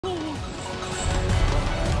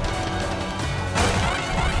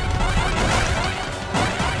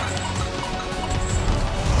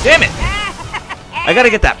Damn it! I gotta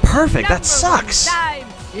get that perfect. That sucks.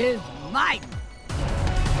 Is mine.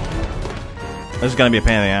 This is gonna be a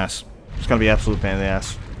pain in the ass. It's gonna be an absolute pain in the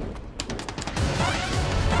ass.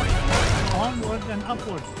 Onward and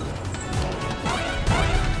upward.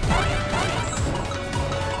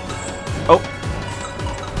 Oh.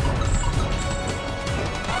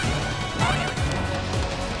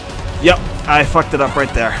 Yep, I fucked it up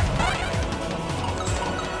right there.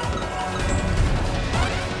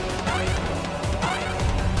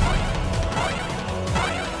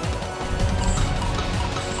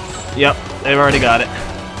 Yep, they've already got it.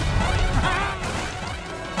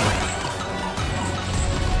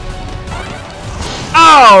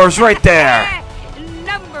 Oh, it's right there.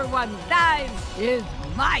 Number one dive is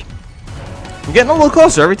mine. I'm getting a little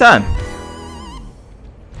closer every time.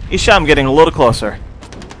 Each shot I'm getting a little closer.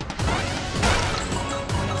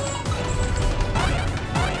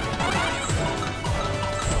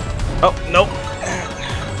 Oh, nope.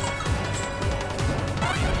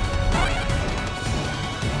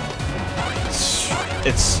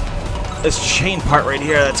 It's this chain part right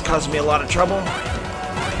here that's causing me a lot of trouble.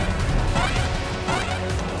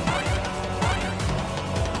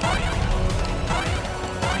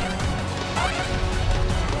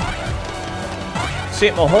 See,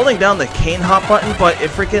 I'm holding down the cane hop button, but it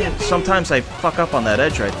freaking sometimes I fuck up on that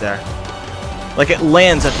edge right there. Like it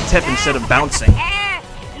lands at the tip instead of bouncing.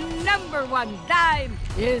 Number one dive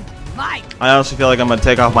is mine. I honestly feel like I'm gonna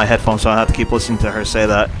take off my headphones so I don't have to keep listening to her say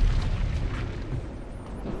that.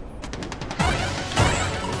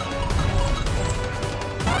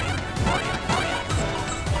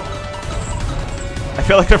 I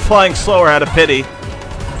feel like they're flying slower out of pity.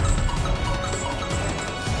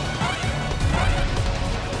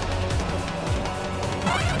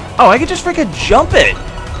 Oh, I could just freaking jump it.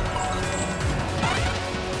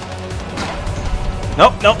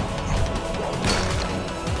 Nope, nope.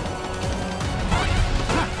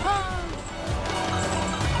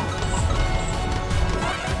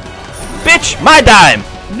 Bitch, my dime.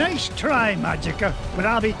 Nice try, Magica, but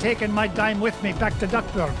I'll be taking my dime with me back to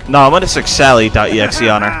Duckberg. No, I'm gonna stick Sally.exe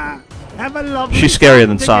on her. Have a lovely She's scarier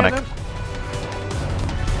than time Sonic. together.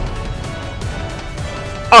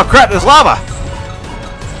 Oh crap, there's lava!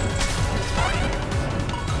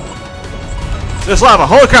 There's lava,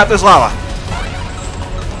 holy crap, there's lava!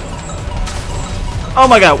 Oh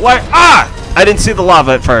my god, why? Ah! I didn't see the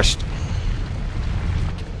lava at first.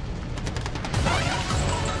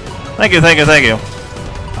 Thank you, thank you, thank you.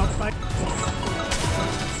 Up by-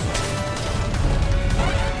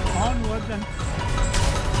 Onward and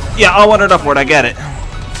Yeah, onward and upward, I get it.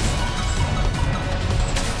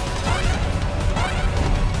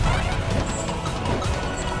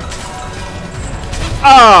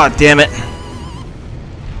 Ah, damn it.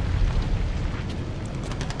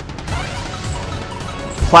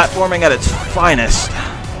 Platforming at its finest.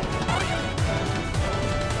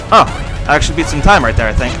 Oh, I actually beat some time right there,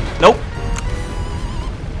 I think. Nope.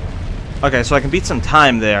 Okay, so I can beat some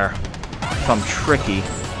time there if I'm tricky.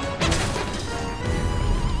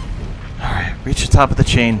 Alright, reach the top of the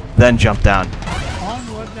chain, then jump down.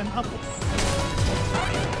 onward and upward.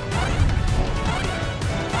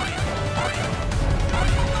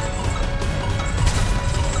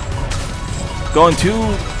 Going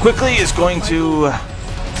too quickly is going to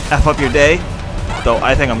F up your day, though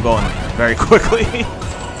I think I'm going very quickly.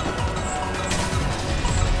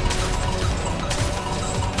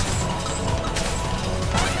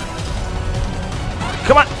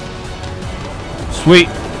 Come on! Sweet!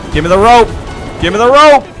 Give me the rope! Give me the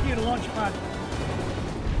rope! Here, launch pad.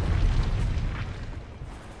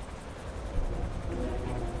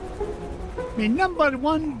 Me number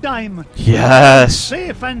one diamond. Yes!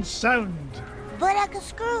 Safe and sound. But Uncle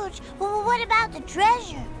Scrooge, well, what about the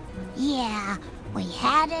treasure? Yeah, we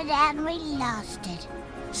had it and we lost it.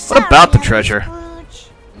 What about the Uncle treasure? Scrooge.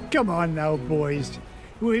 Come on now, boys.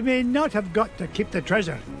 We may not have got to keep the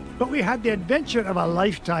treasure, but we had the adventure of a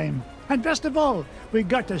lifetime. And best of all, we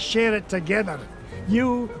got to share it together.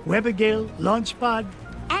 You, Webigail, Launchpad.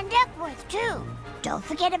 And Duckworth, too. Don't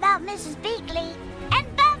forget about Mrs. Beakley, and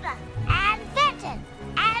Bubba, and Fenton,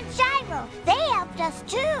 and Gyro. They helped us,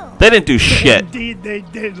 too. They didn't do shit. Indeed they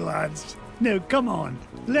did, lads. Now, come on.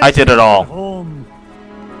 I did it all. Go home.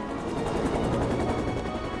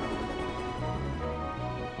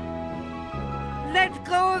 Let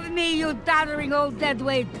go of me, you doddering old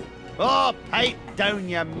deadweight. Oh, pipe down,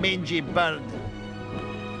 you mangy bird.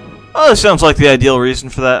 Oh, this sounds like the ideal reason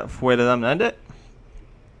for that way to them to end it.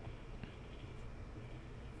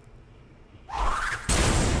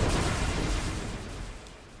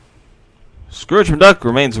 Scrooge McDuck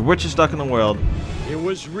remains the richest duck in the world. It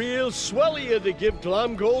was real swell of you to give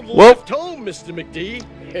Glamgold a Well- lift home, Mr. McD.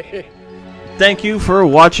 Thank you for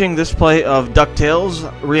watching this play of DuckTales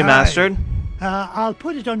Remastered. I'll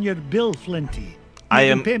put it on your bill, Flinty. I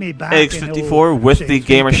You am can pay me back Eggs54 in, with say, the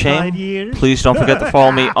Gamer 55 Shame. years. Please don't forget to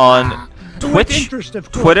follow me on Twitch, interest, of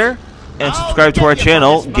course. Twitter, and subscribe to our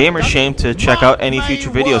channel, Gamer Shame, to check out any future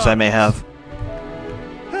videos I may have.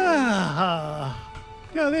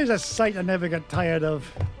 Yeah, there's a sight I never got tired of.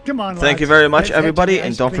 Come on, Thank you lads. very much, Let's head to everybody, the and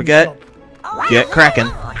ice don't cream forget, shop. get cracking.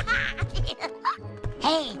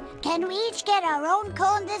 Hey, can we each get our own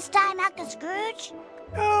cone this time, Uncle Scrooge?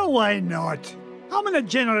 Oh, why not? I'm in a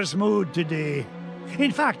generous mood today.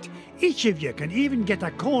 In fact, each of you can even get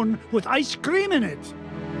a cone with ice cream in it.